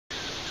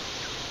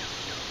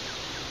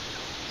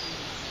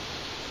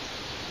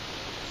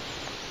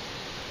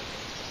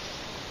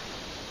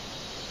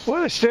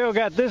Well, it's still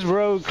got this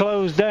road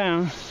closed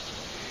down.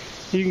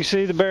 You can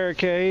see the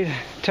barricade,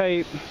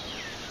 tape.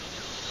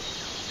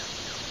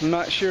 I'm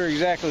not sure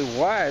exactly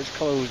why it's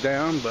closed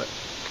down, but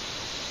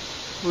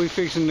we're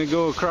fixing to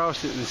go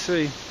across it and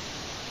see.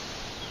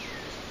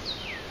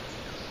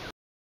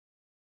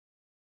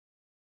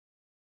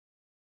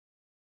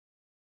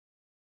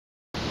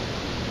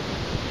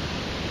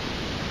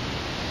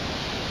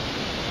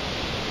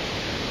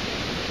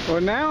 Well,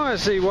 now I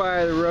see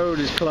why the road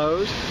is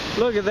closed.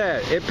 Look at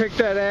that. It picked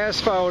that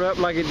asphalt up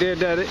like it did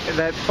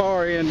that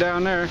far end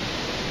down there.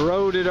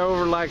 Rolled it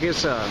over like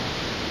it's a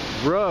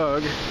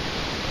rug.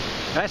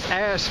 That's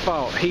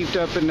asphalt heaped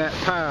up in that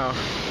pile.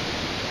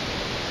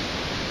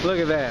 Look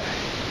at that.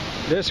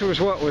 This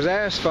was what was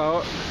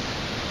asphalt.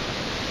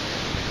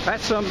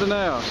 That's something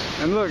else.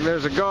 And look,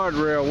 there's a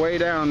guardrail way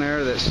down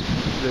there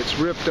that's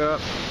ripped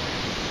up.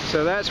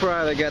 So that's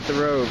why they got the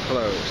road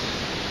closed.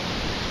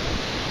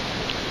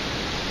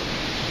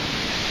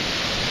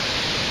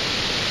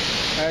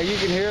 You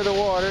can hear the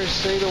water,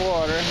 see the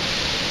water.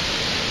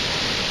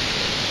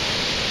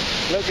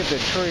 Look at the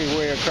tree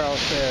way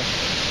across there.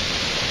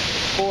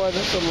 Boy,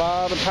 that's a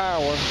lot of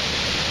power.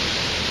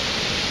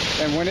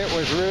 And when it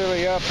was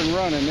really up and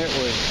running, it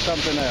was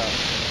something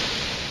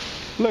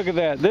else. Look at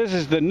that. This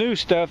is the new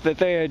stuff that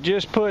they had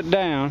just put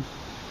down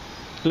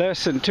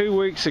less than 2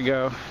 weeks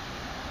ago.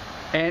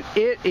 And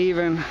it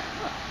even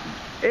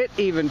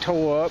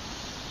tore up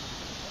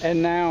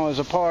and now is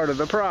a part of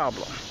the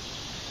problem.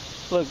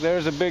 Look,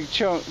 there's a big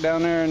chunk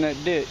down there in that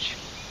ditch.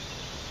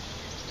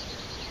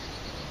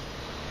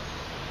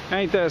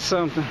 Ain't that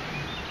something?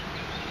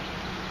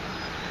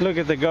 Look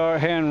at the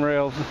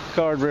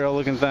guardrail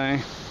looking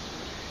thing.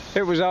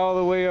 It was all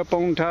the way up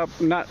on top,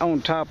 not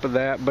on top of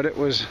that, but it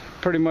was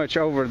pretty much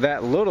over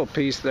that little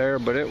piece there,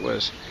 but it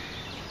was,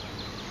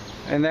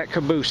 and that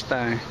caboose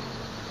thing.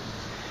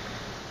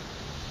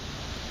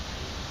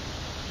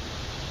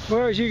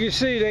 Well, as you can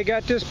see, they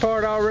got this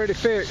part already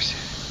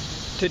fixed.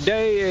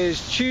 Today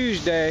is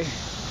Tuesday.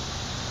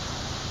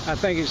 I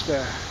think it's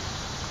the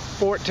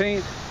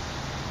 14th.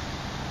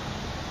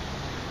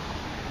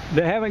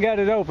 They haven't got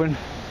it open.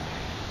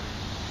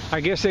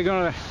 I guess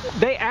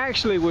they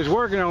actually was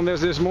working on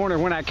this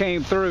morning when I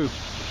came through.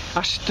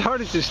 I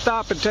started to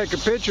stop and take a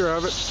picture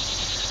of it,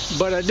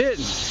 but I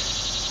didn't.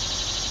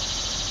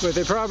 But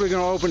they're probably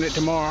gonna open it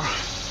tomorrow.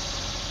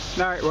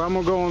 All right, well, I'm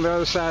gonna go on the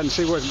other side and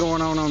see what's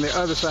going on the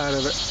other side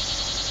of it.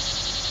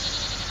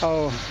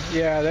 Oh,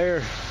 yeah,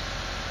 they're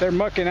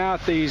mucking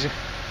out these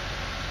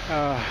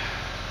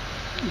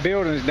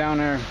buildings down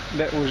there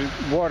that was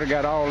water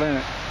got all in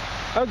it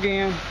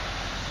again.